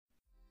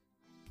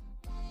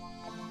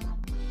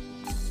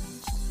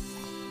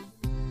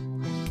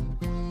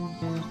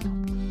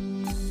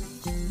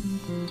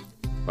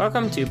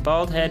Welcome to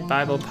Baldhead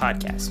Bible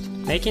Podcast,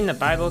 making the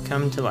Bible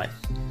come to life,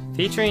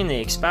 featuring the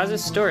exposit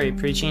story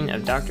preaching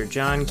of Dr.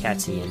 John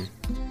Katzian.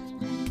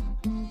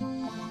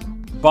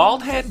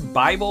 Baldhead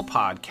Bible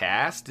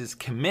Podcast is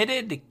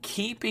committed to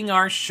keeping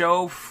our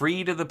show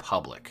free to the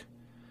public.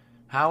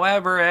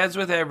 However, as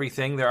with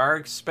everything, there are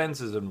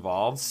expenses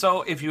involved,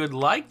 so if you would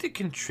like to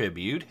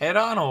contribute, head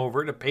on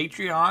over to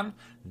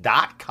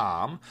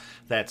patreon.com.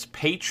 That's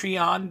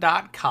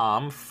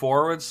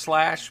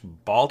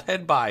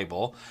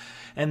patreon.com/baldheadbible.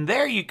 And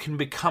there you can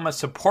become a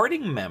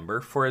supporting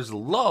member for as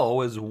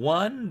low as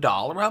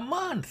 $1 a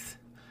month.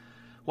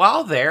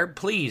 While there,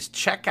 please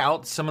check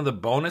out some of the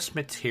bonus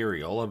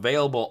material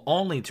available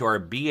only to our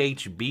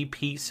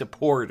BHBP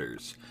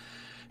supporters.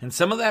 And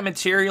some of that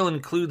material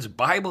includes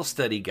Bible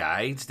study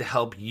guides to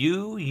help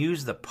you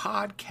use the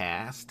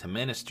podcast to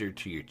minister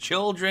to your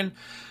children,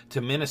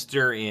 to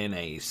minister in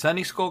a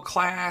Sunday school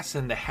class,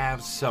 and to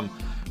have some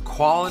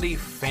quality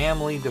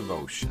family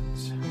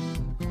devotions.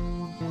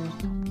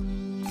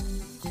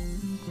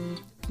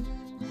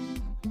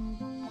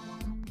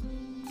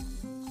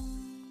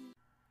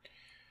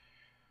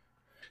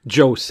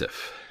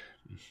 Joseph,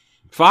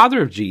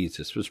 father of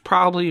Jesus, was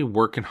probably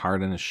working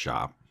hard in his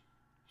shop.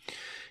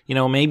 You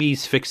know, maybe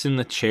he's fixing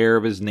the chair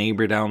of his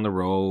neighbor down the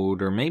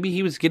road, or maybe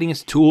he was getting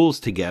his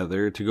tools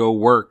together to go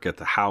work at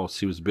the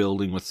house he was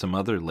building with some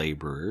other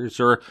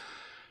laborers, or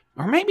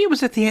maybe it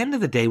was at the end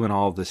of the day when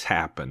all of this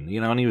happened, you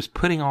know, and he was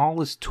putting all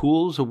his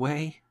tools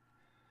away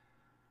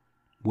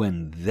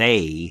when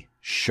they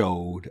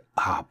showed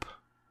up.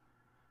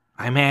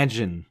 I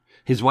imagine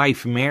his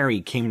wife, Mary,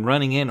 came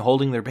running in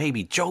holding their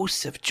baby.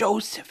 Joseph,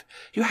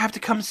 you have to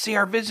come see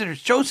our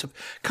visitors. Joseph,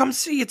 come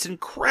see. It's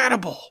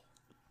incredible.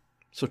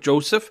 So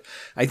Joseph,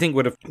 I think,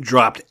 would have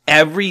dropped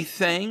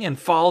everything and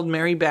followed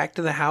Mary back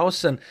to the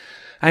house. And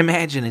I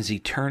imagine as he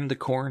turned the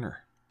corner,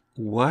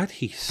 what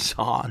he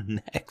saw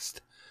next,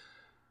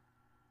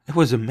 it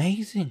was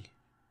amazing.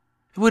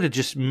 It would have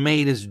just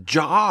made his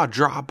jaw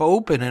drop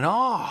open in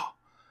awe.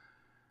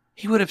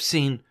 He would have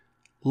seen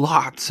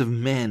lots of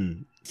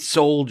men,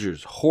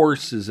 soldiers,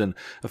 horses, and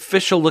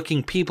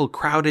official-looking people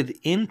crowded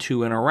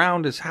into and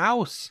around his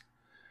house.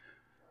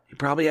 He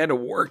probably had to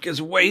work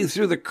his way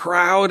through the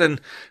crowd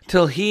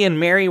until he and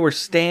Mary were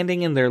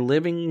standing in their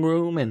living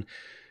room, and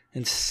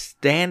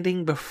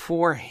standing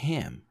before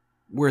him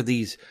were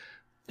these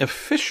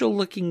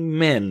official-looking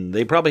men.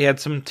 They probably had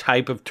some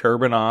type of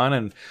turban on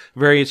and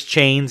various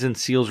chains and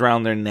seals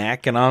around their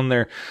neck and on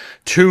their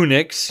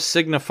tunics,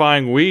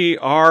 signifying, "We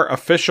are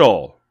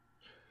official."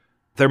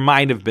 There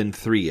might have been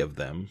 3 of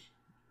them,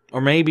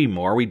 or maybe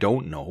more, we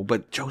don't know,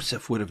 but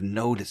Joseph would have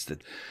noticed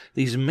that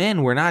these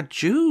men were not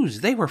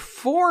Jews, they were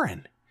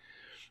foreign.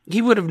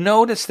 He would have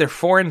noticed their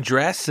foreign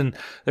dress and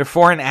their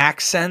foreign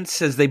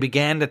accents as they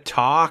began to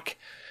talk,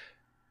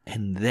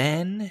 and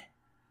then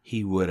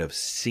he would have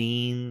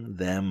seen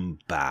them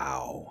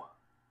bow.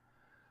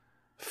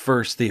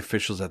 First the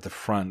officials at the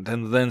front,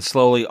 and then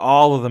slowly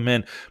all of the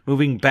men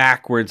moving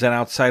backwards and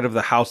outside of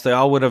the house. They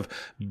all would have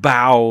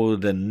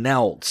bowed and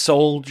knelt,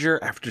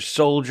 soldier after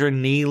soldier,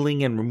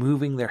 kneeling and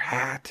removing their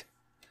hat.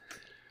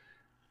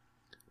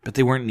 But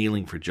they weren't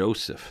kneeling for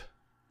Joseph.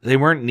 They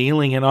weren't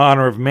kneeling in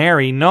honor of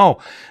Mary. No,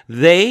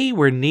 they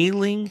were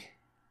kneeling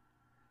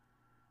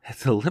at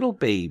the little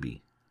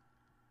baby,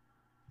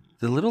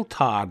 the little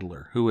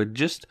toddler who had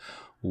just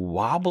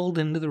wobbled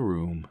into the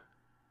room.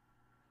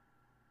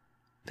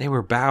 They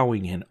were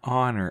bowing in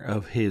honor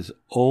of his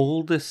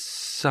oldest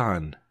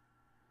son.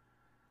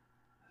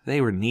 They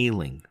were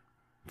kneeling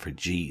for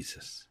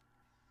Jesus.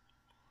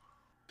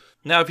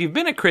 Now, if you've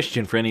been a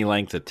Christian for any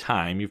length of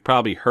time, you've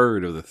probably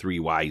heard of the 3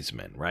 wise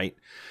men, right?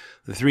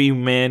 The 3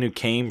 men who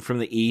came from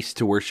the east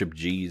to worship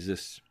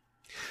Jesus.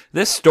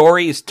 This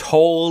story is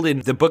told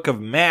in the book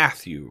of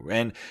Matthew,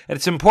 and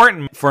it's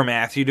important for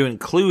Matthew to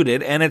include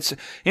it, and it's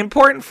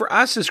important for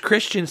us as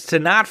Christians to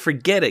not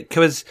forget it,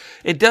 because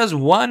it does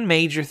one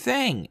major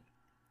thing.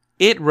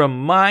 It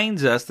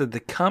reminds us that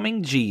the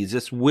coming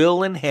Jesus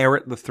will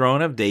inherit the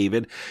throne of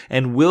David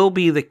and will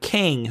be the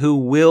king who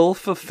will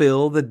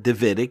fulfill the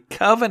Davidic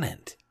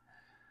covenant.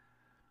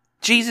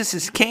 Jesus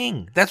is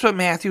king. That's what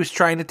Matthew is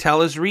trying to tell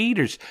his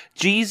readers.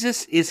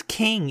 Jesus is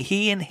king.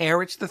 He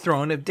inherits the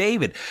throne of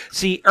David.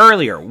 See,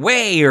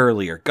 way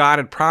earlier, God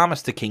had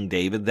promised to King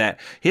David that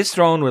his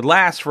throne would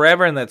last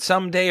forever and that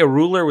someday a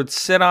ruler would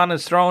sit on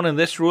his throne and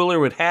this ruler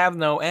would have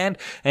no end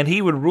and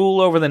he would rule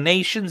over the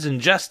nations in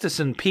justice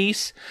and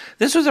peace.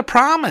 This was a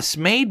promise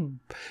made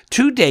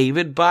to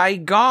David by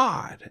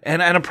God,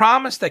 and a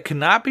promise that could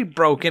not be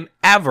broken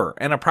ever,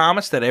 and a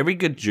promise that every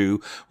good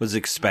Jew was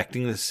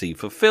expecting to see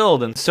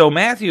fulfilled. And so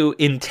Matthew,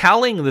 in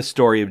telling the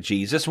story of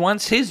Jesus,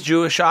 wants his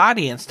Jewish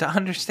audience to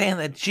understand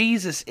that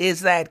Jesus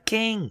is that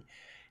king.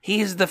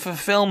 He is the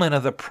fulfillment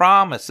of the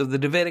promise of the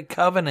Davidic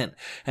covenant.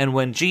 And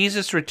when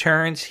Jesus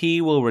returns, he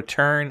will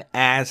return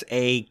as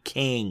a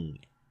king.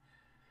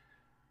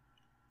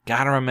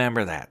 Gotta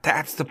remember that.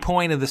 That's the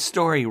point of the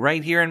story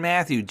right here in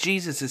Matthew.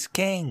 Jesus is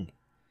king.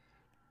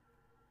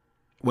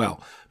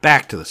 Well,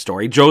 back to the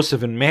story.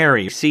 Joseph and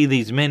Mary see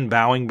these men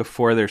bowing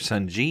before their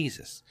son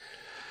Jesus.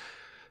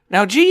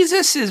 Now,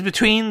 Jesus is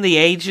between the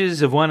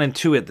ages of 1 and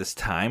 2 at this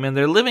time, and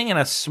they're living in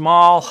a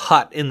small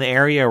hut in the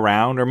area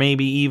around, or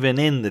maybe even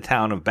in the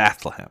town of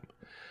Bethlehem.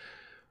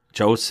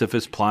 Joseph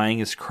is plying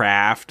his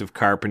craft of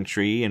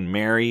carpentry, and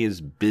Mary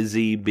is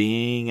busy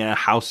being a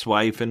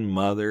housewife and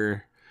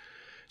mother.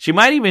 She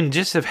might even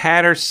just have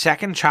had her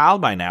second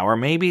child by now, or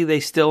maybe they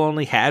still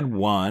only had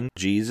one,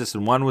 Jesus,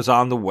 and one was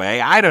on the way.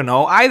 I don't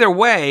know. Either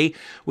way,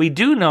 we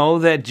do know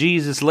that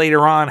Jesus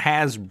later on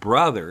has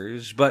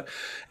brothers, but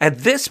at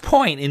this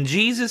point in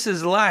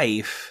Jesus'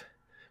 life,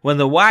 when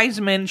the wise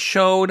men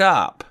showed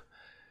up,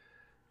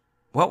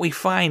 what we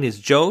find is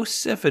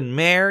Joseph and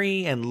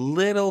Mary and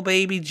little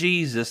baby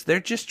Jesus,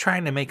 they're just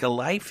trying to make a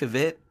life of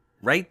it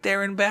right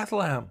there in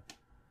Bethlehem.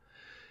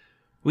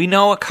 We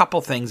know a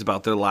couple things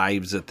about their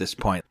lives at this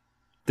point.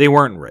 They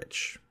weren't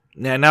rich.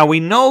 Now we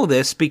know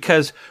this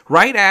because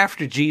right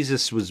after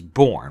Jesus was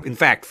born, in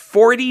fact,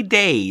 40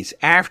 days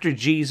after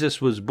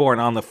Jesus was born,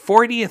 on the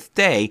 40th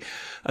day,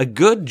 a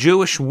good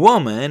Jewish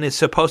woman is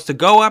supposed to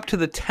go up to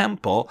the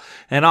temple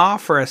and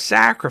offer a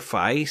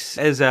sacrifice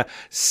as a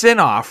sin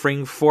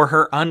offering for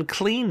her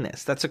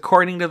uncleanness. That's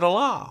according to the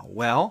law.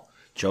 Well,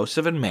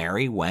 Joseph and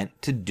Mary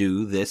went to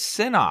do this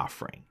sin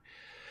offering.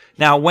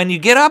 Now, when you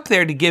get up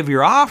there to give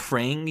your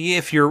offering,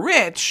 if you're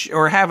rich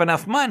or have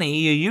enough money,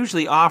 you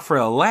usually offer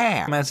a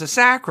lamb as a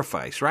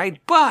sacrifice,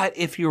 right? But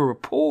if you were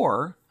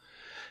poor,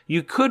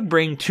 you could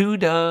bring 2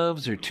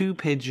 doves or 2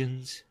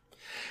 pigeons.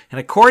 And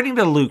according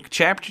to Luke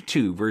chapter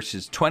 2,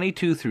 verses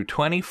 22 through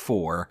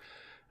 24,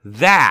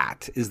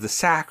 that is the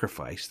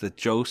sacrifice that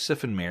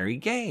Joseph and Mary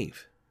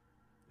gave.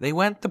 They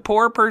went the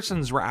poor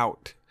person's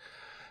route.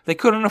 They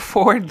couldn't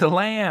afford the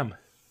lamb.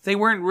 They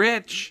weren't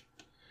rich.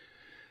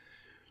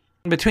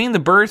 Between the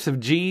birth of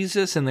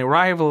Jesus and the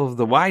arrival of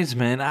the wise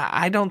men,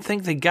 I don't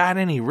think they got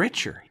any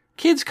richer.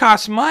 Kids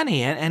cost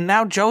money, and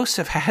now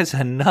Joseph has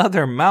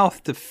another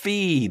mouth to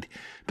feed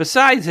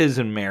besides his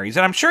and Mary's.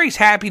 And I'm sure he's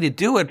happy to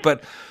do it,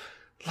 but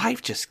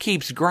life just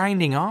keeps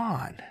grinding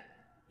on.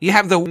 You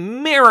have the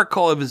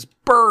miracle of his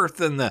birth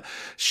and the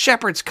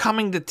shepherds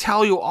coming to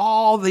tell you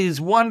all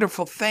these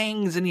wonderful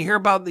things, and you hear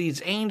about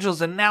these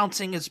angels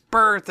announcing his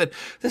birth, and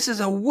this is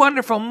a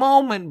wonderful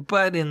moment,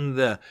 but in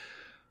the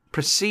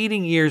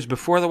preceding years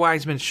before the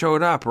wise men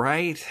showed up,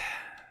 right?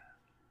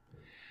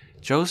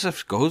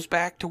 Joseph goes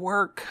back to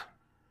work.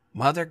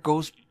 Mary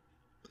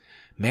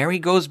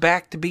goes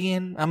back to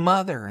being a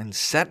mother and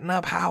setting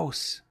up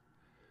house.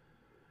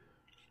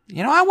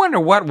 You know, I wonder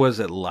what was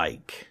it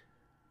like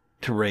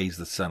to raise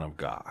the Son of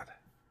God?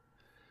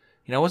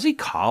 You know, was he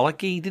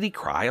colicky? Did he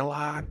cry a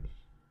lot?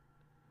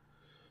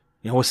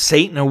 You know, was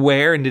Satan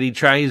aware, and did he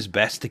try his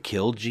best to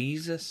kill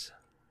Jesus?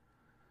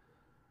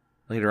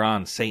 Later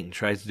on, Satan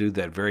tries to do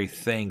that very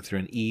thing through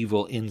an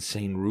evil,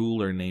 insane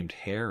ruler named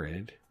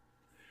Herod.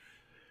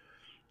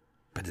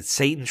 But did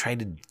Satan try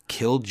to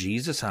kill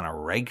Jesus on a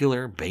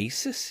regular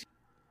basis?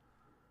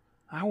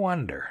 I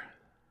wonder.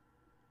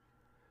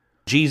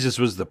 Jesus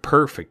was the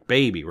perfect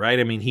baby, right?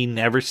 I mean, he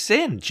never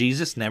sinned.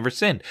 Jesus never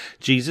sinned.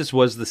 Jesus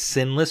was the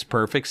sinless,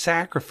 perfect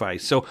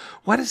sacrifice. So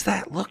what does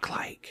that look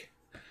like?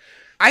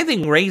 I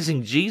think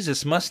raising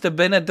Jesus must have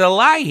been a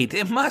delight.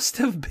 It must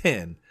have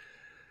been.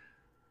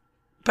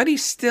 But he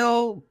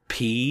still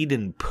peed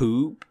and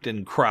pooped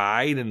and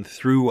cried and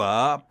threw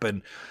up,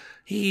 and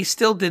he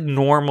still did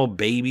normal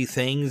baby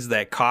things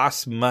that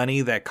cost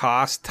money, that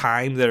cost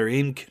time, that are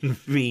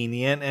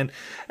inconvenient.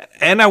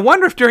 And I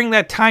wonder if during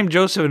that time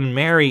Joseph and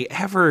Mary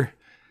ever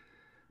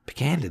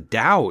began to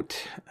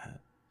doubt.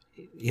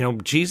 You know,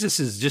 Jesus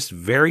is just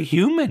very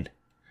human.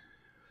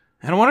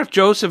 And I wonder if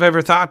Joseph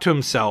ever thought to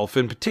himself,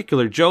 in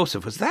particular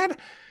Joseph, was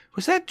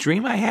that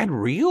dream I had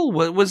real?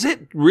 Was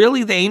it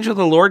really the angel of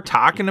the Lord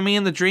talking to me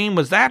in the dream?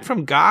 Was that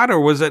from God,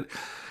 or was it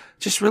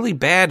just really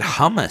bad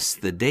hummus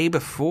the day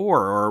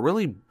before, or a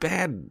really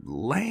bad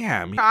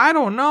lamb? I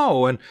don't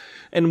know.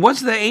 And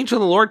was the angel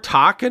of the Lord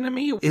talking to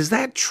me? Is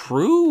that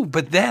true?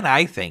 But then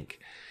I think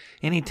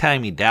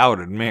anytime he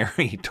doubted,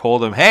 Mary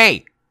told him,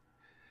 hey,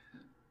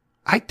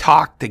 I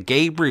talked to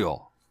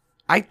Gabriel.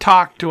 I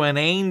talked to an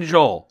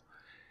angel.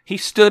 He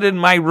stood in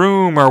my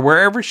room, or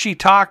wherever she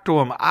talked to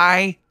him.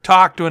 I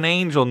talked to an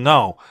angel.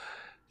 No,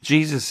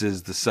 Jesus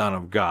is the Son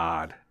of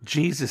God.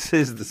 Jesus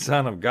is the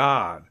Son of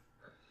God.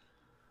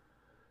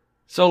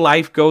 So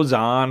life goes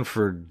on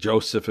for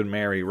Joseph and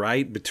Mary,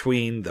 right?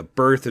 Between the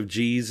birth of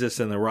Jesus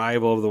and the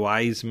arrival of the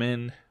wise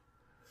men.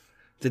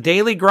 The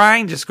daily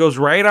grind just goes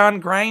right on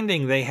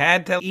grinding. They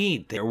had to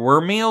eat. There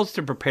were meals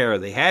to prepare.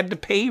 They had to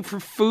pay for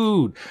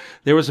food.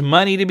 There was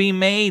money to be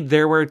made.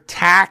 There were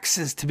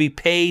taxes to be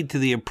paid to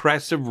the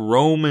oppressive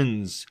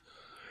Romans.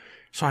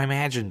 So I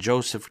imagine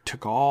Joseph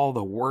took all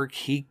the work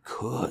he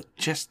could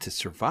just to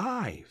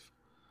survive.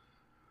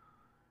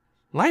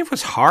 Life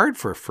was hard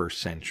for a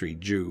first century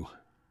Jew.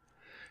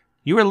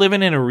 You were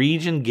living in a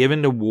region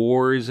given to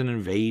wars and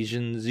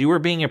invasions. You were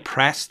being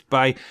oppressed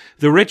by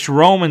the rich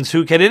Romans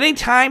who could at any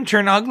time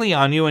turn ugly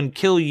on you and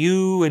kill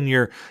you and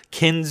your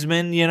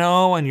kinsmen,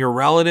 and your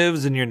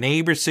relatives and your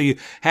neighbors. So you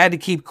had to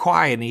keep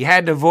quiet and you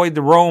had to avoid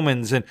the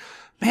Romans. And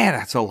man,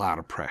 that's a lot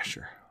of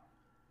pressure.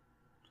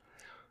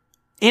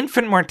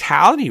 Infant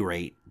mortality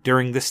rate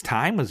during this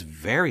time was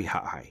very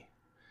high.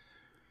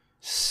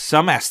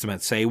 Some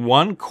estimates say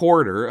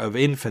 1/4 of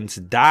infants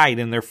died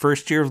in their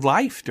first year of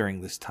life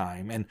during this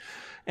time.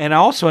 And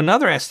also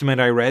another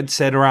estimate I read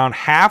said around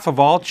half of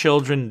all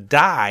children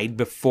died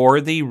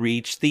before they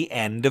reached the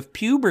end of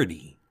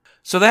puberty.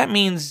 So that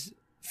means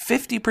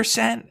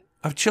 50%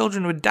 of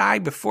children would die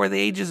before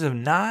the ages of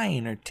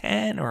 9 or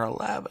 10 or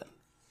 11.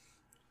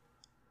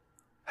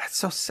 That's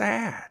so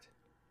sad.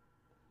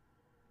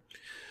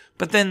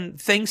 But then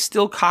things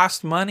still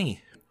cost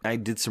money. I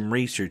did some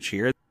research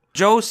here.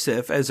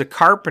 Joseph, as a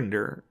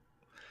carpenter,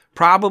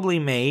 probably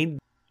made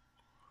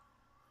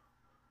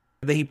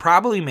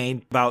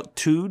about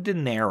 2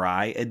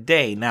 denarii a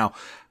day. Now,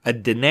 a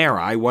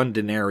denarii, 1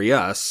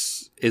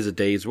 denarius, is a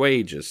day's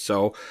wages.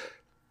 So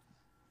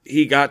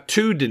he got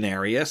 2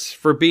 denarius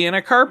for being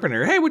a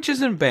carpenter. Hey, which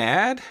isn't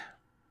bad,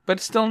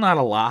 but still not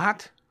a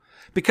lot.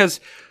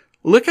 Because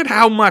look at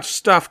how much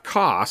stuff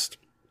cost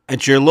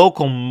at your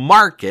local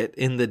market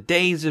in the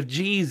days of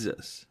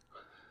Jesus.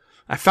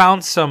 I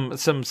found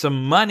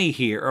some money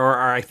here, or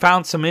I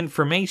found some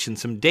information,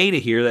 some data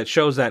here that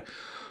shows that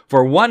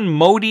for 1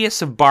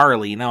 modius of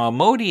barley, now a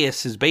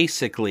modius is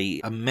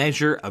basically a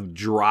measure of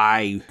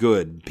dry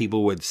good.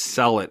 People would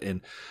sell it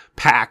in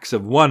packs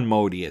of 1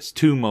 modius,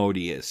 2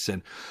 modius,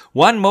 and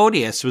 1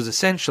 modius was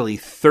essentially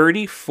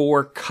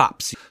 34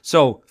 cups.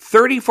 So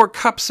 34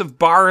 cups of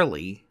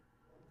barley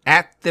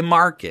at the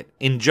market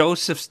in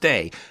Joseph's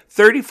day,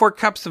 34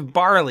 cups of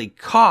barley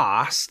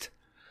cost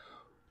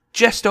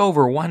just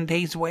over 1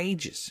 day's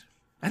wages.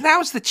 And that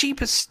was the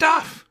cheapest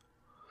stuff.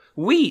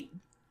 Wheat,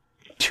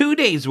 2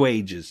 days'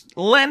 wages.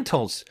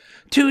 Lentils,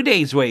 2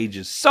 days'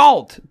 wages.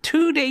 Salt,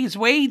 2 days'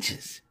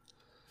 wages.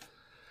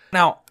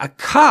 Now, a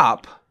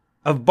cup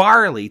of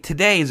barley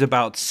today is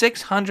about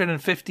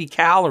 650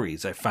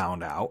 calories, I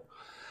found out.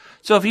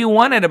 So if you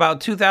wanted about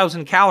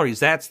 2,000 calories,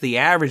 that's the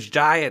average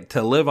diet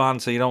to live on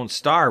so you don't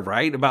starve,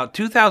 right? About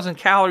 2,000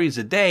 calories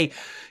a day,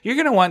 you're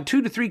going to want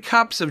 2 to 3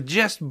 cups of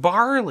just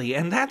barley,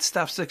 and that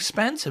stuff's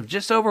expensive,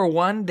 just over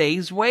 1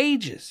 day's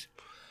wages.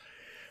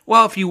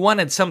 Well, if you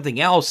wanted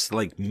something else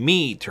like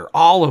meat or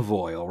olive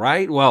oil,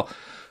 right? Well,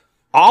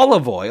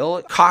 olive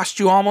oil cost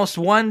you almost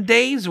 1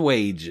 day's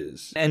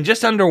wages. And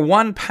just under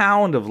 1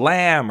 pound of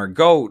lamb or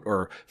goat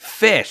or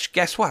fish,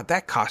 guess what?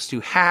 That costs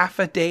you half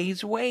a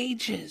day's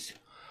wages.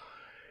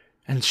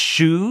 And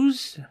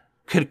shoes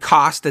could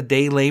cost a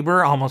day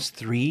labor almost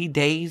 3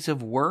 days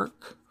of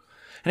work.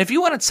 And if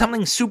you wanted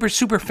something super,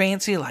 super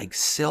fancy like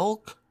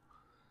silk,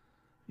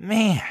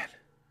 man,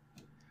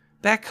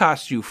 that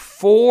costs you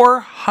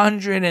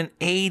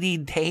 480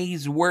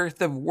 days worth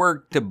of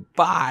work to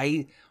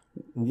buy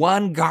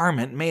 1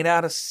 garment made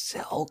out of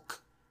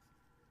silk.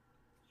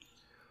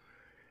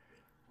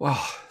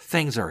 Well,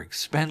 things are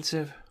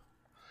expensive.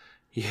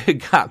 You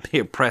got the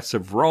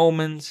oppressive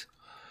Romans.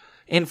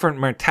 Infant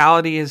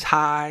mortality is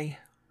high.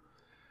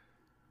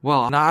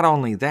 Well, not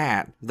only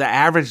that, the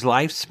average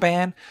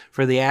lifespan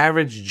for the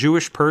average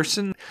Jewish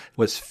person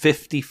was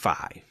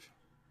 55.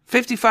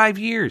 55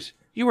 years.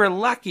 You were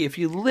lucky if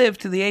you lived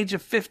to the age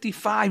of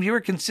 55. You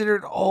were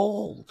considered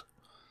old.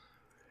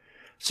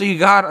 So you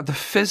got the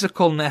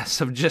physicalness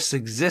of just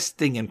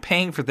existing and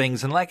paying for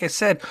things. And like I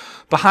said,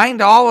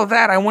 behind all of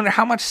that, I wonder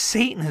how much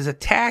Satan is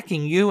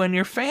attacking you and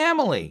your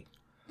family.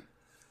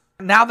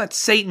 Now that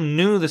Satan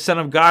knew the Son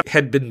of God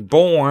had been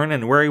born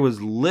and where he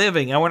was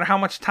living, I wonder how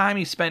much time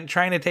he spent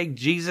trying to take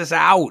Jesus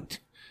out.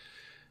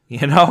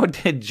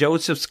 Did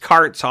Joseph's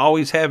carts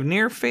always have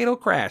near fatal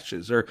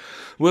crashes, or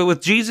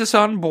with Jesus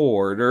on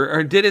board,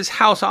 or did his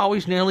house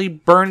always nearly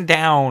burn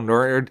down,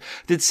 or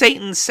did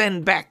Satan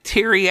send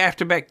bacteria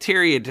after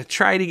bacteria to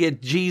try to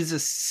get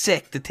Jesus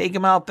sick, to take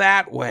him out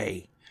that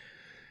way?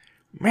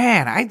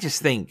 Man, I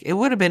just think it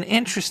would have been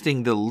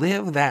interesting to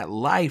live that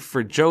life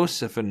for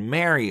Joseph and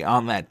Mary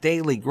on that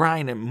daily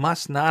grind. It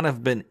must not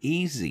have been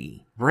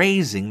easy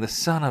raising the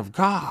Son of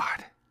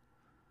God.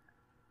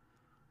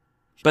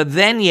 But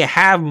then you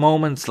have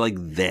moments like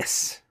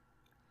this.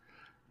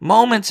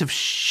 Moments of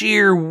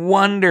sheer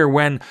wonder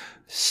when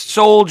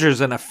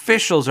soldiers and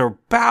officials are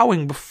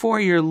bowing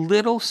before your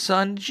little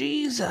son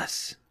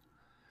Jesus.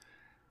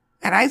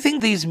 And I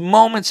think these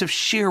moments of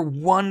sheer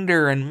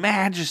wonder and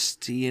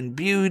majesty and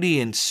beauty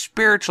and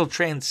spiritual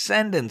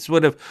transcendence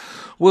would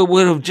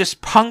have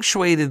just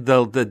punctuated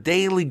the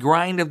daily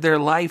grind of their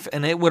life,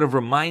 and it would have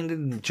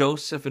reminded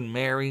Joseph and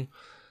Mary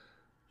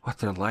what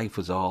their life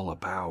was all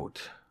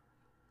about.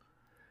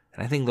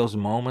 And I think those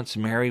moments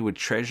Mary would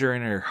treasure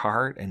in her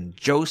heart, and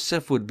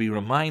Joseph would be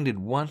reminded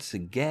once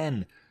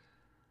again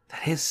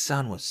that his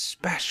son was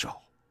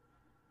special.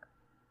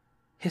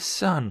 His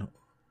son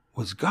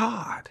was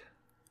God.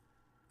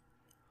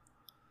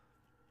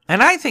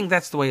 And I think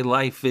that's the way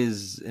life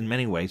is in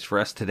many ways for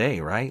us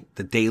today, right?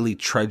 The daily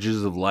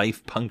trudges of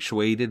life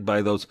punctuated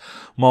by those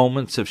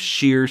moments of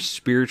sheer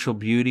spiritual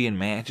beauty and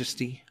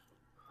majesty.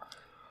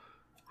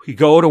 We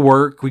go to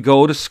work, we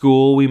go to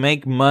school, we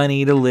make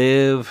money to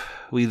live.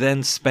 We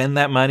then spend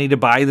that money to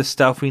buy the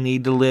stuff we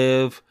need to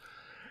live.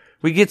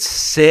 We get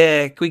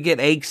sick, we get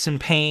aches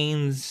and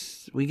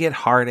pains, we get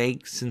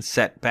heartaches and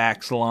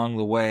setbacks along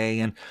the way.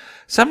 And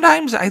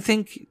sometimes I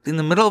think in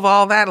the middle of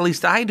all that, at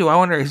least I do, I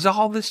wonder, is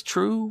all this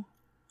true?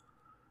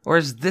 Or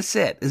is this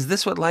it? Is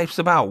this what life's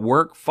about?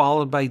 Work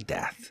followed by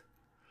death.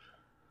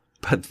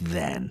 But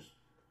then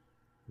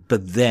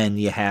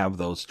you have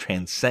those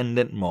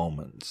transcendent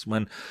moments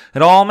when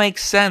it all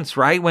makes sense,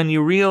 right? When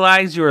you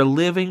realize you are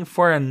living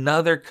for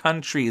another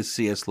country, as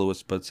C.S.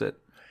 Lewis puts it.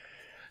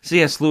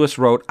 C.S. Lewis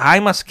wrote, "I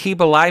must keep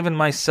alive in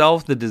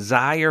myself the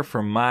desire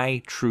for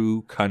my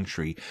true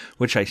country,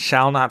 which I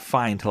shall not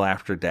find till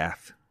after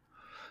death.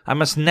 I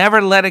must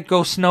never let it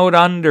go snowed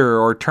under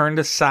or turned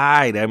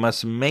aside. I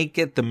must make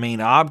it the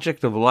main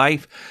object of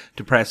life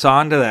to press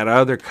on to that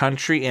other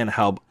country and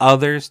help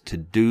others to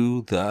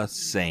do the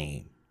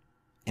same."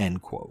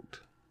 End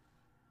quote.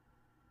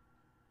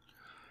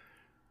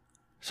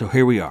 So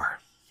here we are,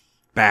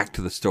 back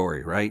to the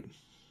story, right?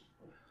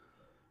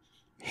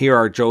 Here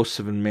are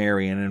Joseph and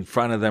Mary, and in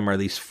front of them are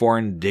these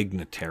foreign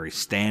dignitaries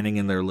standing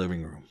in their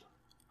living room.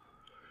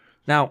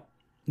 Now,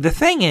 the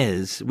thing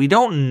is, we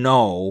don't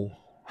know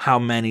how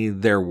many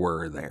there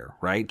were there,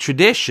 right?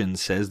 Tradition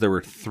says there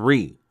were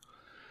 3.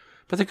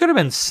 But there could have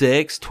been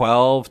 6,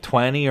 12,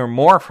 20, or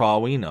more for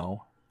all we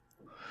know.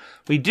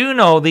 We do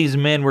know these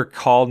men were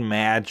called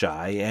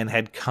Magi and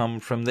had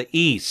come from the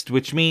east,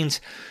 which means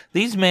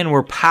these men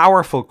were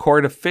powerful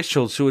court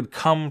officials who had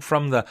come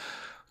from the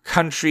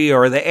country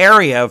or the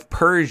area of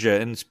Persia,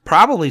 and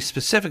probably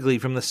specifically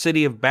from the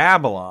city of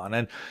Babylon.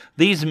 And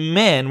these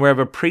men were of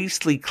a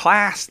priestly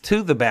class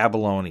to the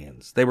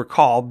Babylonians. They were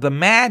called the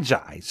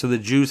Magi. So the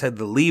Jews had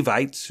the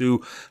Levites,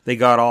 who they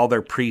got all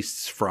their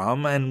priests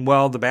from, and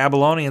well, the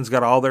Babylonians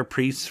got all their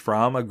priests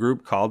from a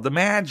group called the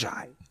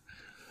Magi.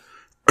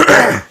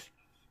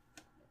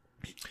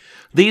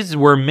 These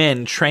were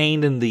men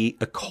trained in the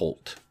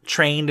occult,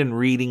 trained in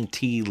reading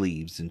tea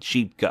leaves and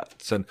sheep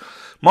guts. And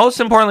most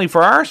importantly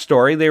for our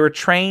story, they were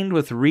trained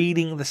with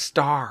reading the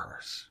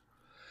stars.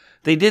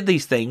 They did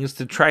these things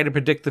to try to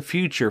predict the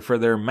future for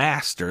their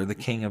master, the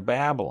king of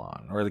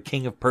Babylon, or the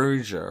king of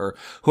Persia, or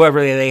whoever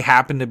they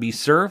happened to be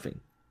serving.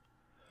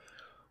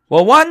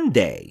 Well, one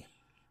day,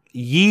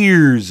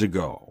 years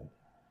ago,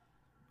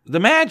 the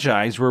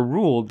Magi's were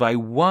ruled by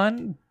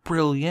one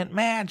brilliant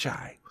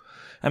Magi.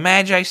 A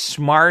Magi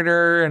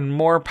smarter and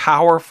more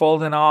powerful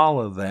than all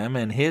of them,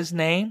 and his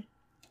name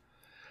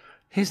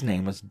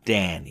was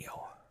Daniel.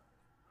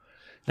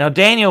 Now,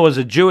 Daniel was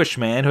a Jewish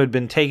man who had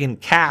been taken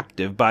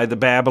captive by the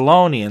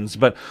Babylonians,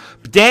 but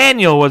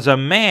Daniel was a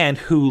man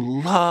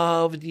who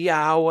loved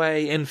Yahweh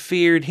and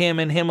feared him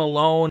and him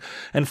alone,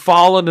 and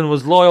followed and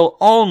was loyal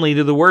only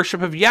to the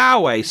worship of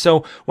Yahweh.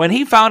 So when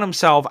he found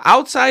himself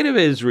outside of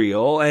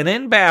Israel and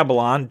in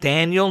Babylon,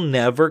 Daniel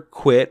never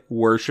quit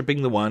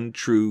worshiping the one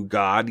true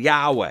God,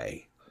 Yahweh.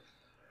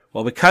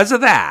 Well, because of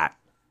that,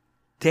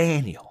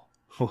 Daniel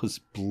was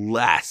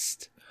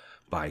blessed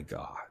by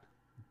God.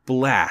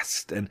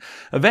 Blessed. And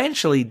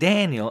eventually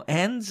Daniel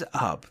ends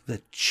up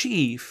the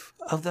chief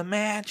of the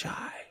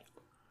Magi.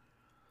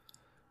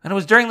 And it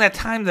was during that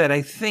time that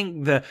I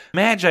think the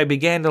Magi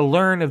began to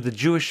learn of the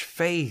Jewish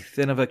faith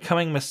and of a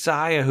coming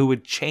Messiah who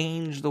would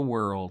change the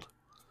world.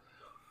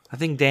 I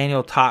think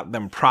Daniel taught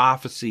them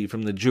prophecy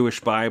from the Jewish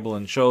Bible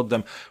and showed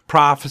them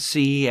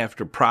prophecy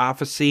after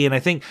prophecy. And I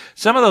think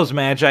some of those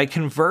Magi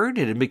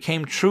converted and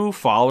became true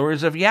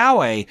followers of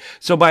Yahweh.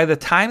 So by the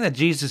time that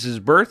Jesus'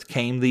 birth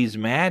came, these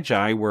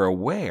Magi were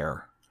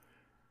aware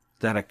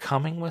that a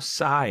coming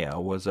Messiah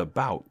was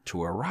about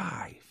to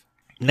arrive.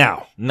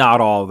 Now,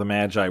 not all of the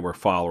Magi were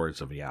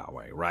followers of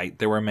Yahweh, right?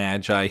 There were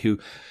Magi who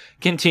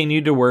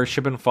continued to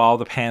worship and follow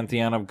the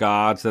pantheon of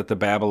gods that the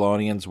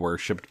Babylonians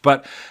worshipped.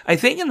 But I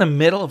think in the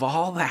middle of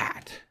all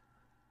that,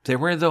 there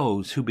were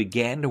those who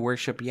began to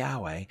worship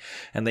Yahweh,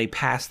 and they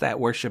passed that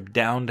worship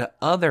down to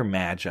other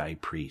Magi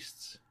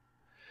priests.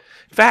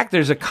 In fact,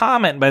 there's a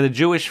comment by the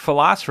Jewish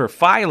philosopher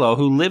Philo,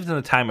 who lived in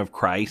the time of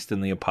Christ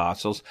and the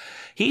apostles.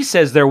 He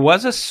says there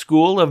was a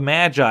school of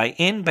Magi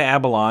in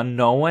Babylon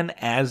known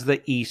as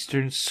the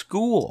Eastern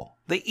School.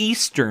 The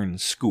Eastern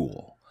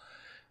School.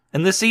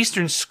 And this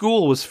Eastern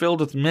School was filled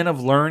with men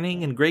of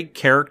learning and great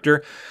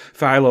character,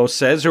 Philo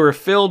says, who were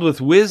filled with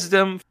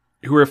wisdom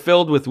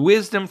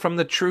from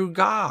the true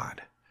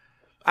God.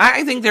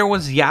 I think there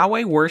was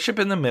Yahweh worship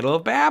in the middle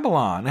of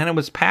Babylon, and it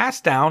was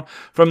passed down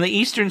from the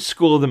Eastern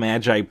School of the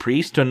Magi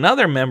priest to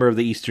another member of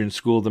the Eastern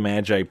School of the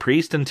Magi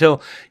priest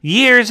until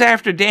years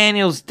after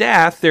Daniel's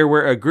death, there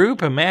were a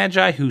group of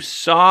Magi who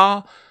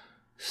saw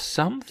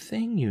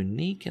something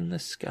unique in the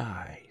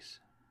skies.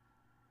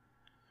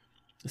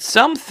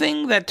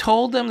 Something that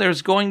told them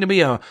there's going to be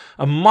a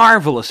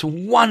marvelous,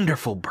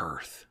 wonderful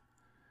birth.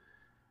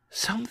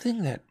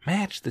 something that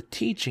matched the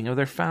teaching of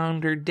their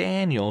founder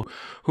Daniel,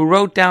 who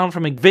wrote down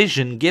from a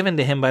vision given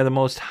to him by the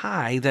Most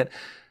High that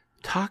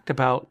talked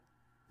about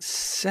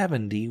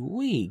 70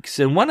 weeks.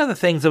 And one of the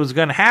things that was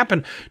going to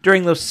happen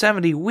during those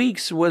 70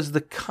 weeks was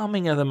the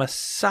coming of the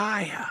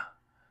Messiah.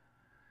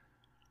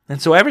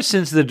 And so ever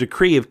since the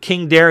decree of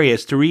King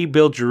Darius to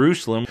rebuild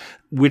Jerusalem,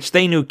 which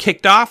they knew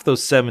kicked off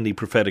those 70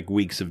 prophetic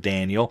weeks of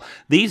Daniel,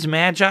 these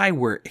magi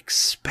were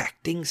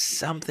expecting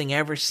something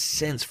ever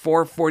since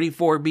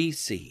 444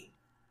 BC.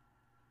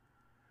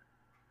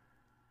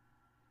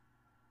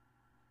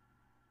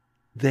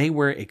 They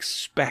were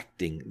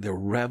expecting the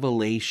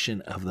revelation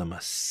of the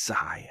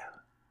Messiah.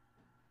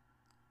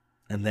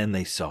 And then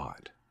they saw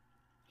it.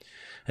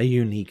 A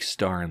unique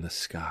star in the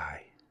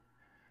sky.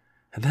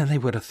 And then they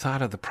would have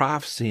thought of the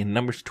prophecy in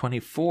Numbers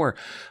 24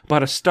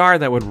 about a star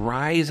that would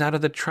rise out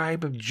of the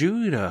tribe of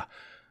Judah.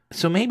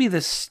 So maybe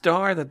this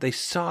star that they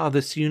saw,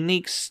 this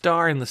unique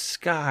star in the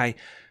sky,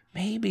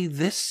 maybe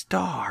this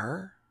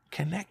star,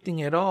 connecting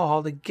it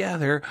all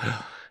together,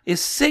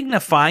 is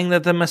signifying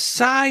that the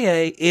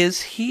Messiah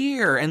is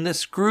here. And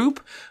this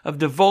group of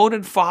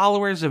devoted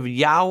followers of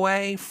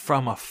Yahweh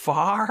from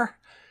afar,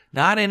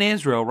 not in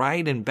Israel,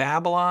 right? In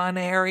Babylon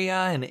area,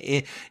 and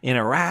in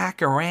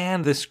Iraq,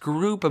 Iran, this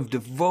group of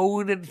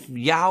devoted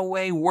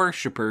Yahweh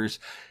worshipers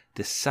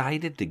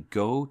decided to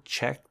go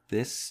check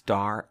this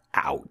star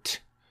out.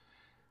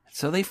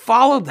 So they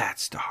followed that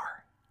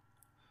star.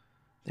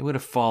 They would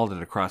have followed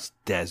it across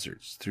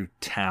deserts, through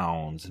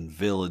towns and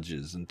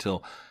villages,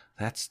 until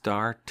that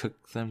star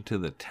took them to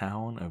the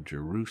town of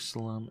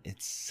Jerusalem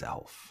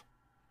itself.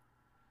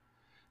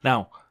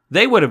 Now,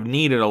 they would have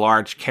needed a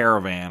large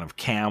caravan of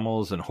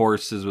camels and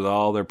horses with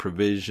all their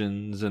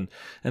provisions, and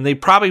they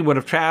probably would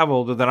have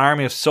traveled with an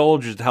army of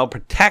soldiers to help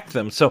protect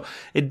them. So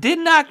it did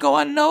not go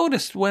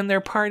unnoticed when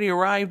their party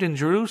arrived in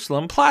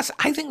Jerusalem. Plus,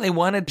 I think they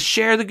wanted to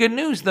share the good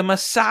news. The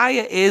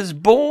Messiah is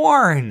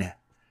born.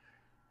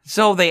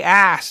 So they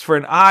asked for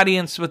an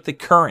audience with the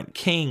current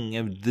king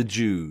of the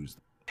Jews,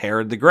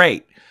 Herod the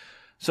Great.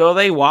 So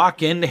they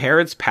walk into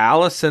Herod's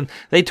palace and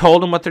they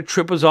told him what their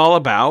trip was all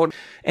about.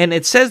 And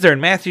it says there in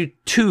Matthew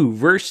 2,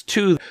 verse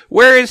 2,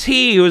 "Where is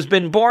he who has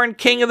been born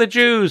King of the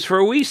Jews?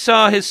 For we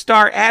saw his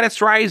star at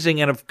its rising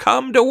and have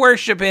come to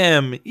worship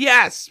him."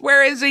 Yes,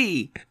 where is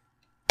he?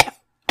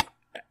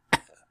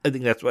 I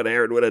think that's what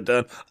Herod would have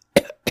done.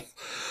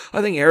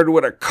 I think Herod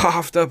would have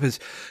coughed up his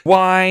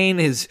wine,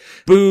 his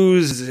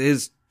booze,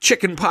 his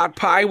chicken pot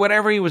pie,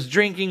 whatever he was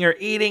drinking or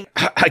eating.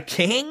 A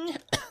king?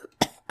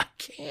 A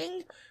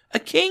king? A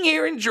king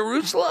here in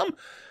Jerusalem?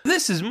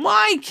 This is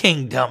my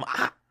kingdom.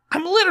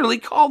 I'm literally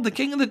called the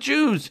King of the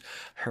Jews.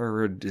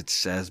 Herod, it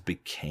says,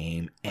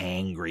 became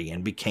angry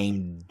and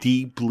became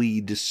deeply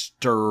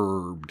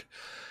disturbed.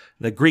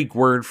 The Greek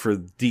word for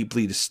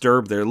deeply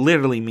disturbed there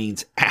literally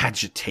means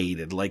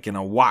agitated, like in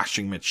a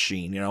washing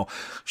machine,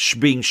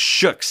 being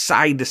shook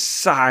side to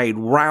side,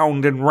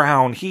 round and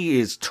round. He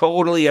is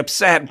totally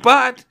upset,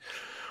 but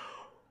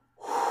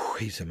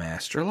he's a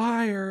master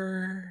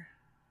liar.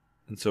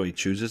 And so he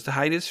chooses to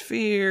hide his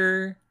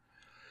fear.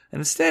 And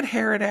instead,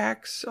 Herod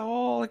acts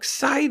all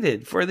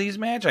excited for these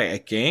magi. A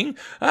king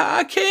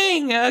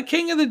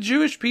of the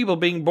Jewish people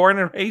being born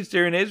and raised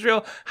here in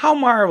Israel. How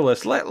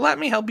marvelous. Let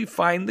me help you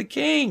find the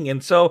king.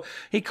 And so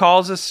he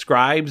calls the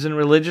scribes and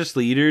religious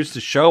leaders to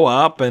show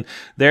up. And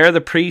there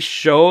the priest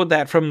showed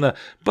that from the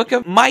book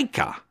of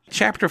Micah,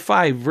 chapter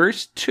 5,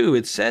 verse 2,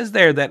 it says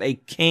there that a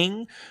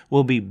king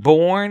will be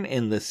born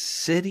in the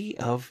city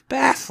of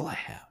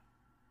Bethlehem.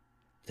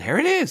 There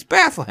it is,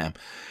 Bethlehem.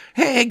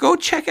 Hey, go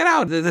check it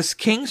out. This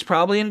king's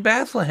probably in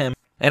Bethlehem.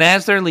 And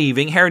as they're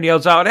leaving, Herod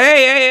yells out,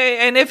 hey,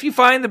 and if you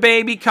find the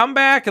baby, come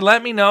back and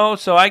let me know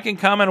so I can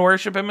come and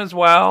worship him as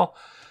well.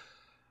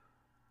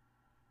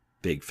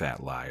 Big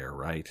fat liar,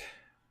 right?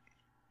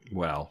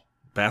 Well,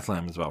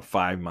 Bethlehem is about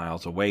 5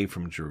 miles away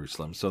from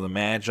Jerusalem, so the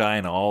Magi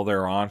and all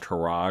their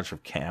entourage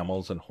of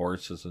camels and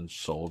horses and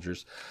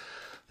soldiers,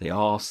 they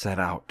all set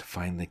out to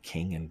find the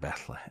king in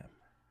Bethlehem.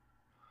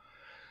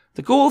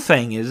 The cool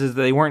thing is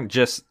they weren't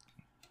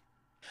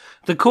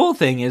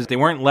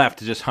left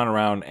to just hunt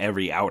around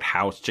every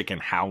outhouse, chicken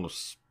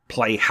house,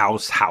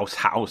 playhouse,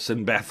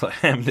 in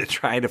Bethlehem to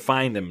try to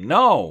find him.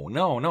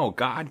 No.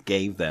 God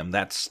gave them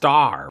that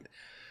star.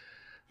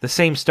 The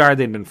same star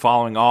they'd been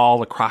following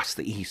all across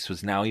the east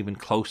was now even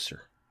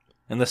closer.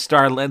 And the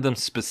star led them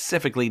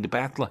specifically to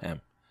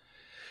Bethlehem.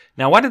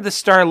 Now, what did the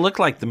star look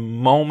like the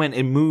moment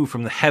it moved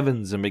from the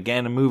heavens and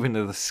began to move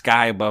into the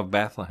sky above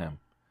Bethlehem?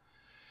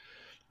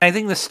 I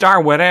think the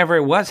star, whatever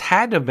it was,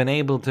 had to have been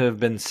able to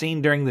have been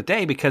seen during the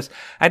day, because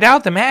I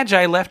doubt the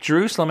Magi left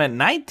Jerusalem at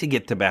night to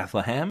get to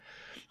Bethlehem.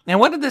 And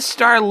what did this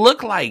star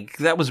look like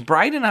that was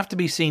bright enough to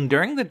be seen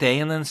during the day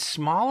and then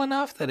small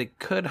enough that it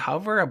could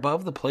hover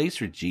above the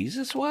place where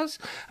Jesus was?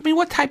 I mean,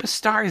 what type of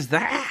star is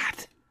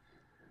that?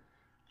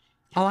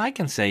 All I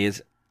can say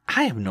is,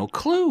 I have no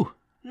clue.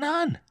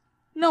 None.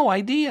 No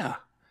idea.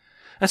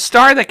 A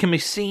star that can be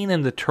seen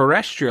in the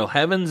terrestrial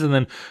heavens and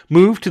then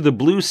move to the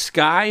blue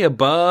sky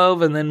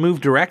above and then move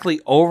directly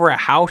over a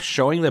house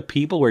showing the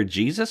people where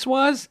Jesus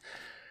was?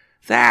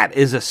 That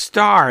is a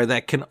star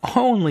that can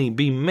only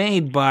be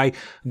made by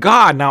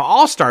God. Now,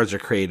 all stars are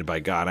created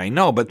by God, I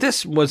know, but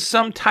this was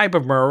some type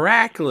of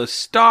miraculous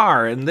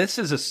star, and this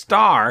is a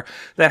star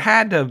that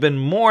had to have been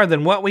more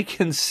than what we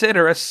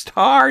consider a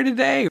star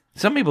today.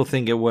 Some people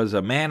think it was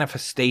a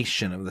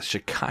manifestation of the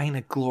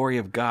Shekinah glory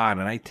of God,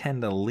 and I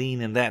tend to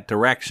lean in that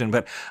direction,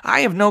 but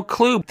I have no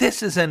clue.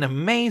 This is an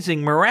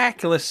amazing,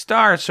 miraculous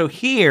star. So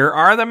here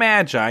are the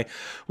Magi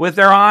with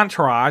their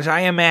entourage,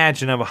 I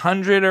imagine, of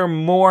 100 or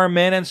more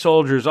men and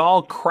soldiers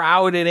all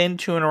crowded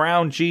into and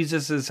around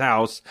Jesus'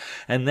 house,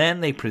 and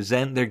then they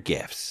present their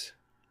gifts.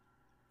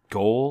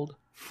 Gold,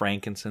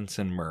 frankincense,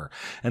 and myrrh.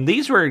 And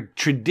these were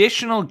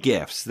traditional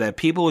gifts that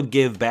people would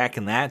give back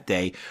in that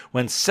day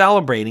when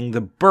celebrating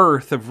the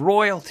birth of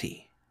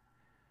royalty.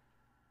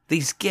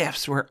 These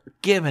gifts were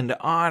given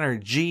to honor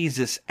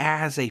Jesus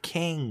as a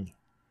king.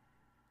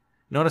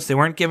 Notice they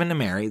weren't given to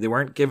Mary, they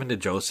weren't given to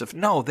Joseph.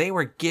 No, they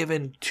were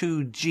given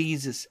to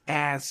Jesus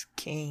as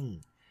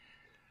king.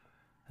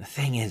 The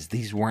thing is,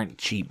 these weren't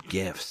cheap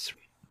gifts.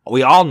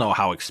 We all know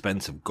how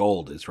expensive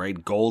gold is,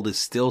 right? Gold is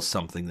still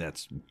something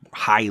that's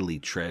highly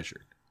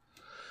treasured.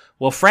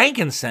 Well,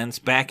 frankincense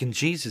back in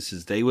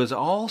Jesus' day was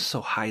also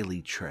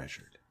highly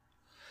treasured.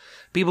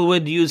 People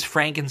would use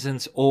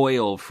frankincense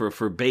oil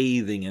for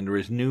bathing and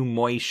renew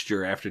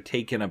moisture after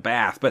taking a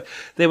bath, but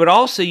they would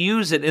also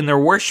use it in their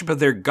worship of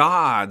their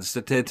gods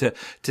to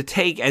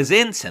take as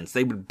incense.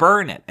 They would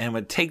burn it and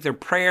would take their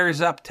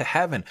prayers up to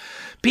heaven.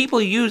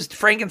 People used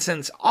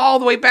frankincense all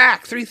the way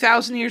back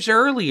 3,000 years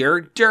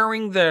earlier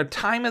during the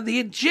time of the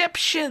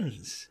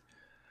Egyptians.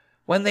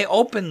 When they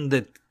opened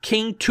the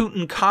King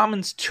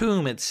Tutankhamun's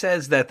tomb, it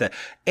says that the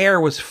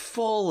air was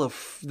full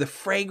of the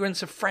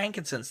fragrance of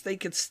frankincense. They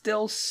could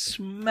still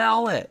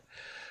smell it.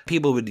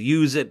 People would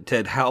use it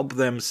to help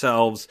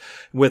themselves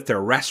with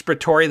their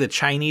respiratory. The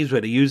Chinese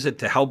would use it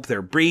to help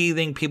their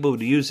breathing. People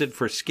would use it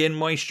for skin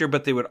moisture,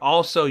 but they would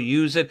also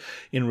use it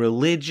in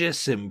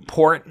religious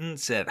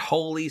importance at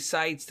holy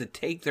sites to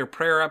take their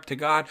prayer up to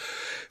God.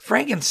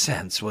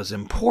 Frankincense was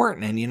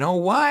important, and you know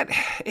what?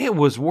 It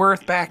was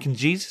worth, back in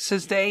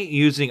Jesus' day,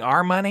 using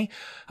our money,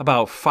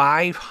 about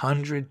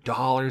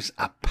 $500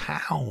 a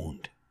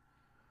pound.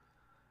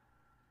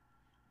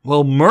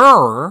 Well,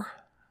 myrrh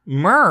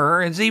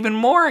is even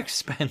more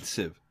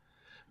expensive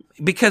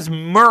because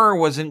myrrh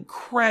was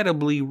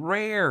incredibly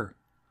rare.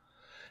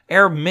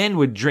 Arab men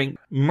would drink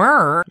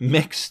myrrh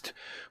mixed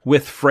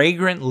with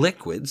fragrant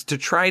liquids to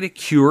try to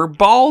cure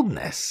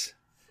baldness.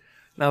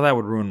 Now, that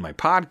would ruin my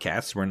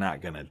podcast, so we're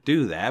not going to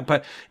do that.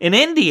 But in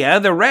India,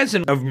 the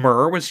resin of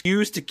myrrh was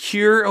used to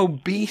cure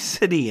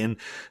obesity, and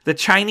the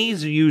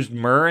Chinese used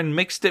myrrh and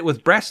mixed it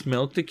with breast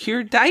milk to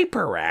cure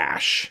diaper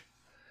rash.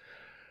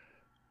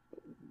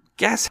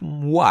 Guess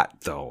what,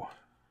 though?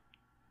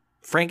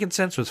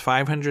 Frankincense was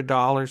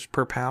 $500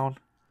 per pound.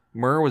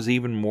 Myrrh was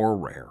even more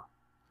rare.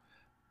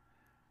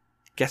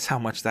 Guess how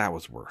much that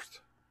was worth?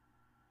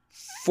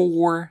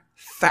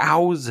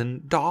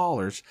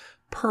 $4,000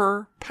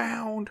 per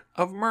pound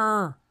of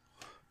myrrh.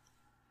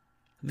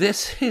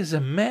 This is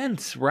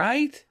immense,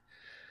 right?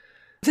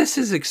 This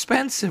is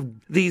expensive.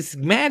 These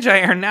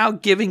magi are now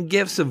giving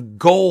gifts of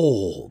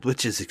gold,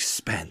 which is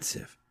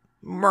expensive.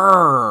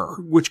 Myrrh,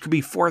 which could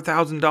be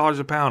 $4,000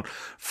 a pound.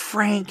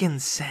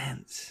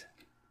 Frankincense.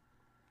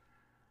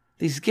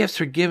 These gifts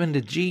were given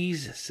to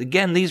Jesus.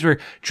 Again, these were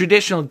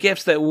traditional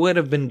gifts that would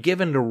have been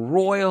given to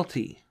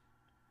royalty.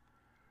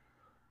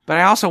 But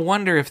I also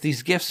wonder if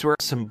these gifts were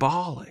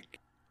symbolic.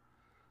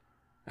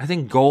 I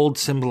think gold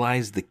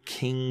symbolized the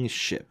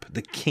kingship,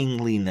 the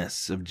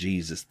kingliness of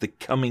Jesus, the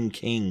coming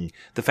king,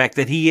 the fact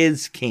that he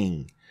is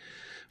king.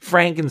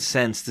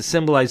 Frankincense to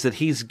symbolize that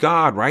he's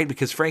God, right?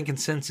 Because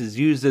frankincense is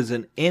used as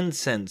an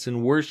incense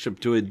in worship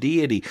to a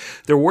deity.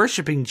 They're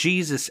worshiping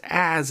Jesus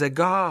as a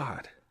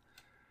God.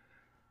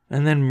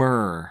 And then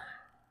myrrh.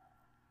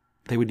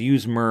 They would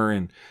use myrrh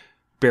in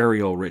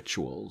burial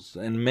rituals.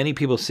 And many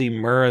people see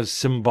myrrh as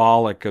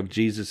symbolic of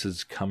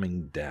Jesus'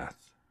 coming death.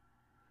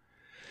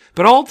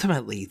 But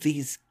ultimately,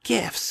 these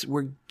gifts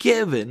were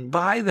given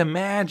by the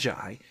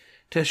Magi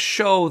to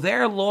show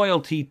their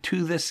loyalty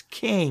to this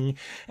king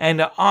and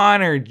to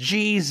honor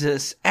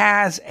Jesus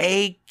as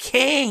a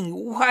king.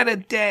 What a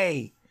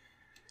day.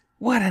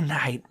 What a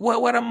night.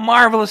 What a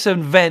marvelous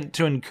event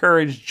to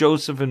encourage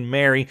Joseph and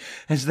Mary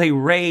as they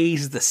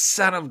raise the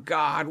Son of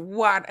God.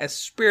 What a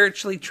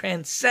spiritually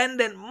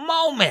transcendent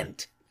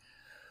moment.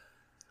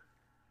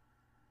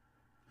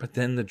 But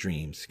then the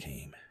dreams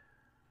came.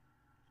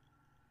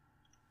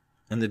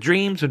 And the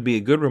dreams would be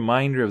a good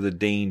reminder of the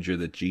danger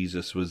that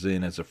Jesus was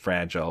in as a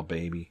fragile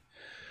baby.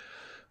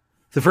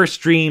 The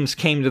first dreams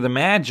came to the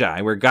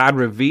Magi, where God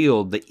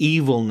revealed the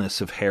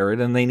evilness of Herod,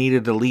 and they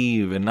needed to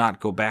leave and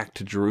not go back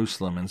to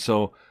Jerusalem. And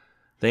so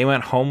they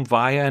went home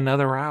via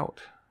another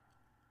route.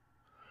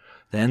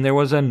 Then there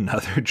was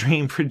another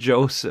dream for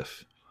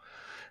Joseph.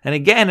 And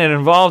again, it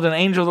involved an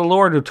angel of the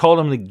Lord who told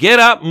him to get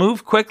up,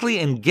 move quickly,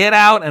 and get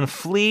out and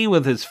flee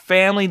with his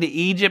family to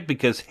Egypt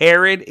because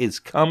Herod is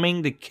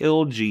coming to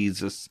kill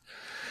Jesus.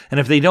 And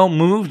if they don't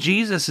move,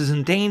 Jesus is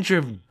in danger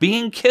of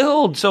being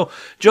killed. So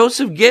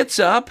Joseph gets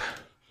up,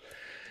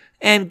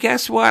 and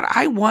guess what?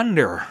 I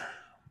wonder,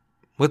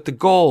 with the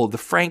gold, the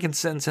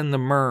frankincense, and the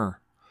myrrh.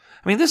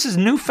 I mean, this is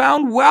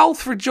newfound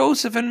wealth for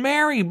Joseph and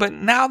Mary, but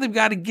now they've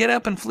got to get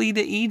up and flee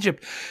to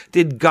Egypt.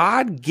 Did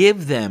God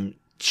give them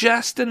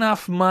just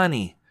enough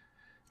money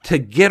to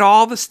get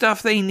all the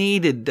stuff they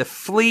needed to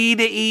flee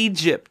to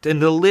Egypt and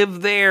to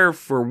live there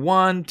for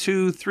 1,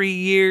 2, 3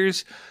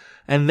 years,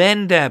 and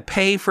then to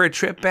pay for a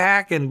trip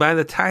back? And by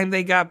the time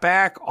they got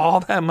back, all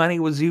that money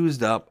was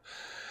used up.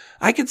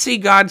 I could see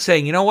God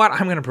saying, you know what?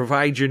 I'm going to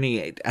provide your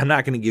need. I'm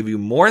not going to give you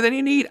more than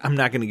you need. I'm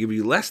not going to give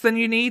you less than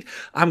you need.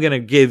 I'm going to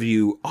give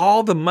you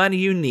all the money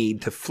you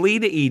need to flee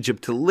to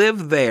Egypt, to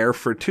live there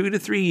for 2 to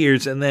 3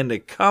 years, and then to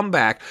come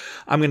back.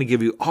 I'm going to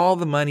give you all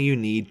the money you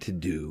need to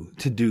do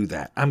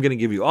that. I'm going to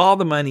give you all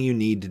the money you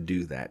need to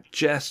do that.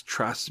 Just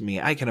trust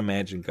me. I can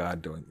imagine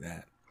God doing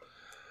that.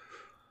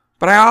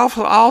 But I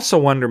also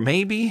wonder,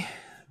 maybe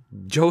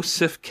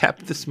Joseph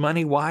kept this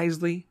money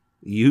wisely,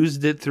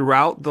 used it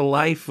throughout the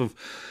life of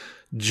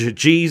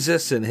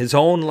Jesus and his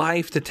own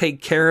life to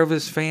take care of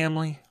his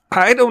family.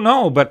 I don't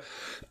know, but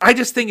I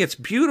just think it's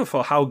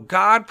beautiful how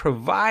God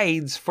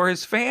provides for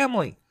his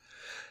family,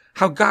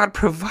 how God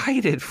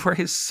provided for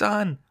his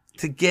son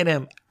to get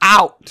him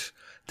out,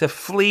 to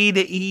flee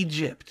to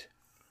Egypt.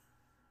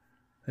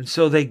 And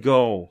so they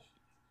go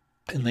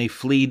and they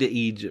flee to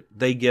Egypt.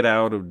 They get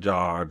out of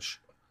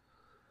Dodge.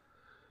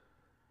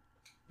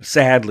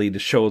 Sadly, to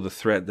show the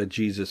threat that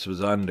Jesus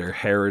was under,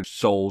 Herod's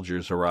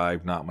soldiers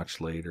arrived not much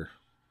later.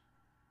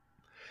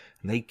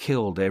 And they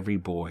killed every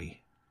boy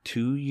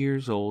 2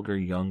 years old or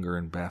younger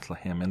in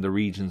Bethlehem and the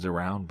regions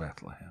around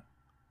Bethlehem.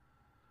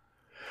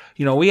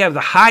 You know, we have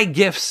the high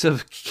gifts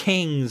of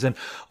kings and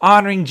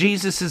honoring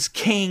Jesus as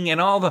king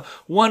and all the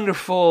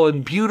wonderful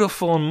and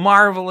beautiful and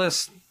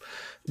marvelous,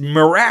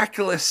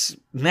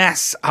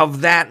 miraculousness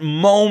of that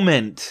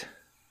moment,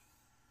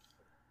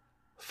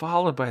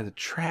 followed by the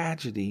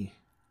tragedy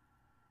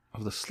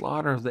of the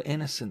slaughter of the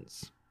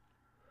innocents.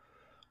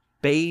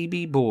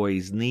 Baby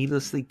boys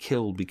needlessly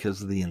killed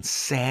because of the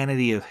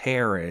insanity of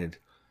Herod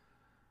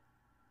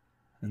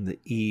and the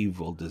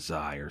evil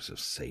desires of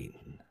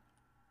Satan.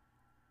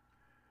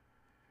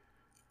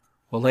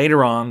 Well,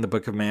 later on, the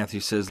book of Matthew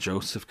says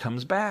Joseph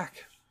comes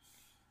back.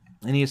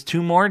 And he has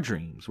 2 more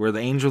dreams where the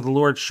angel of the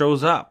Lord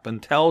shows up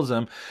and tells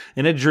him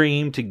in a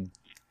dream to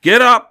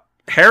get up.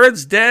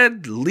 Herod's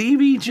dead.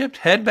 Leave Egypt.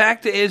 Head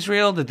back to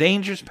Israel. The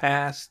danger's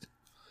past.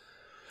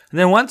 And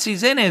then once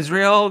he's in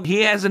Israel,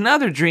 he has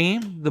another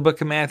dream, the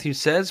book of Matthew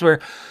says, where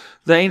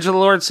the angel of the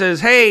Lord says,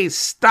 hey,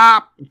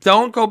 stop,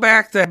 don't go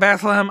back to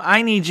Bethlehem.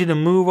 I need you to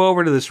move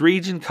over to this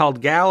region called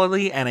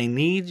Galilee, and I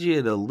need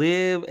you to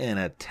live in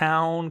a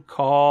town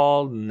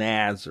called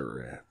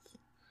Nazareth.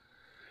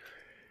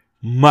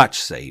 Much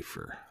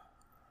safer.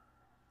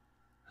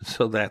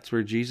 So that's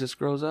where Jesus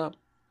grows up.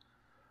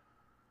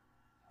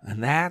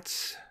 And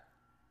that's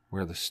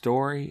where the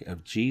story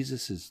of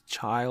Jesus'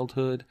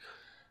 childhood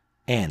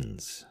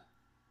ends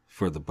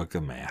for the book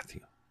of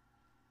Matthew.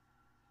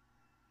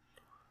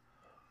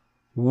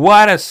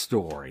 What a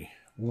story.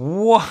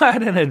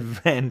 What an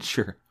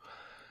adventure.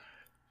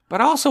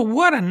 But also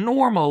what a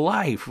normal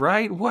life,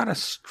 right? What a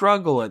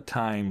struggle at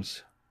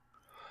times.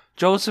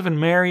 Joseph and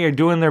Mary are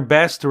doing their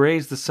best to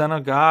raise the Son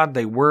of God.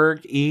 They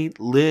work, eat,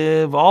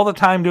 live, all the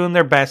time doing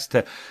their best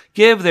to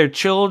give their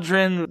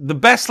children the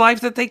best life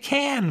that they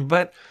can.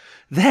 But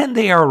then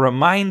they are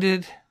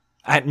reminded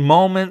at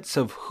moments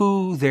of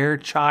who their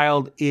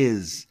child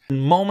is.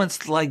 In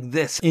moments like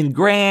this, in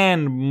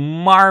grand,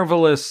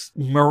 marvelous,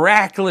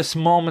 miraculous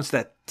moments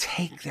that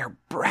take their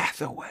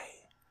breath away.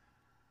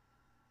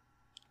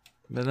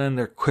 But then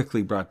they're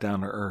quickly brought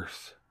down to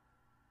earth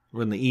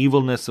when the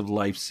evilness of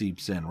life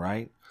seeps in,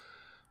 right?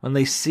 When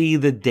they see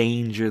the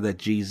danger that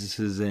Jesus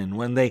is in,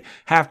 when they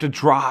have to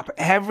drop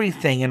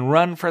everything and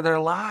run for their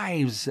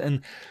lives,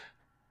 and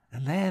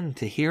then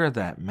to hear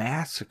that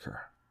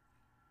massacre.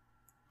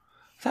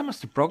 That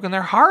must have broken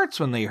their hearts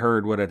when they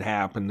heard what had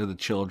happened to the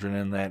children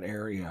in that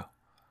area.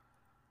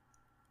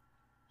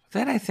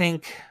 Then I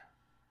think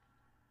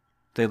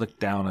they looked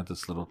down at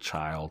this little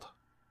child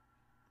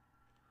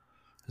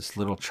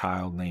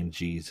named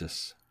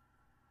Jesus.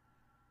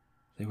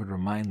 They would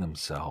remind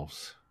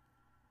themselves,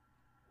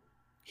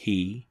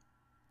 he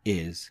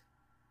is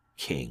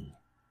king.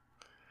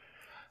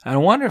 And I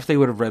wonder if they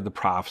would have read the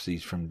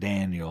prophecies from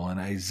Daniel and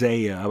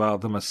Isaiah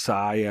about the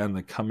Messiah and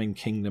the coming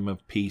kingdom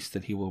of peace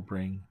that he will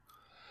bring.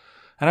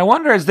 And I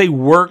wonder, as they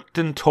worked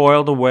and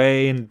toiled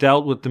away and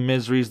dealt with the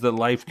miseries that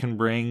life can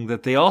bring,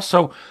 that they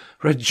also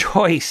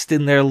rejoiced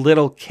in their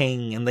little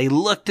king, and they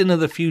looked into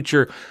the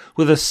future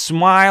with a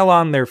smile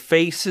on their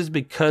faces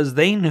because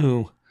they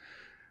knew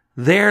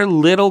their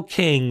little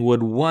king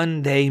would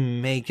one day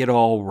make it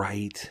all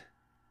right.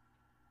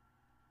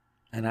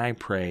 And I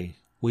pray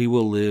we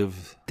will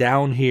live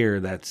down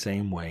here that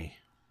same way.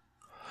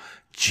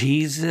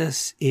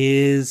 Jesus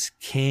is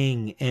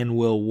King and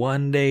will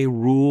one day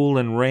rule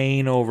and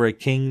reign over a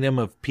kingdom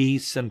of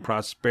peace and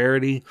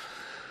prosperity.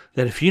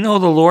 That if you know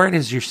the Lord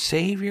as your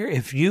Savior,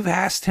 if you've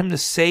asked Him to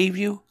save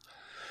you,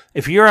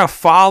 if you're a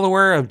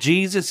follower of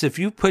Jesus, if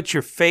you put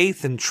your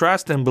faith and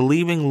trust and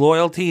believing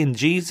loyalty in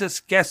Jesus,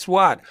 guess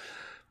what?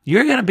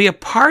 You're going to be a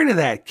part of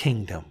that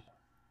kingdom.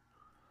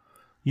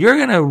 You're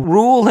going to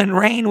rule and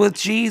reign with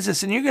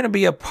Jesus, and you're going to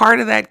be a part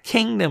of that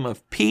kingdom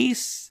of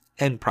peace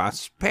and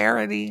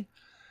prosperity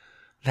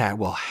that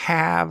will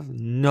have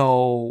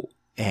no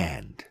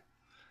end.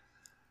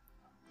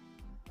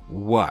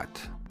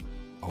 What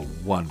a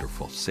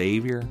wonderful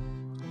Savior,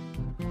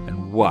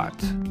 and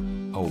what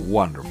a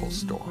wonderful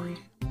story.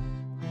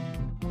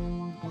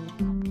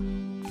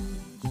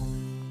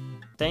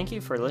 Thank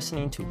you for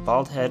listening to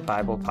Bald Head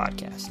Bible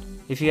Podcast.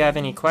 If you have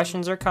any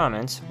questions or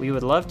comments, we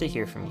would love to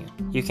hear from you.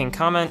 You can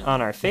comment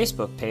on our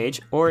Facebook page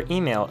or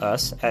email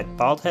us at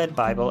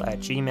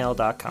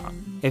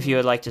baldheadbible@gmail.com. If you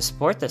would like to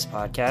support this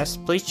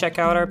podcast, please check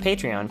out our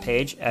Patreon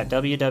page at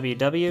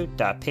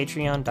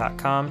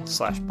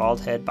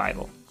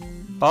www.patreon.com/baldheadbible.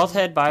 Bald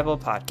Head Bible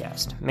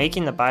Podcast,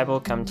 making the Bible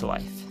come to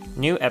life.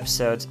 New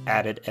episodes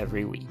added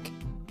every week.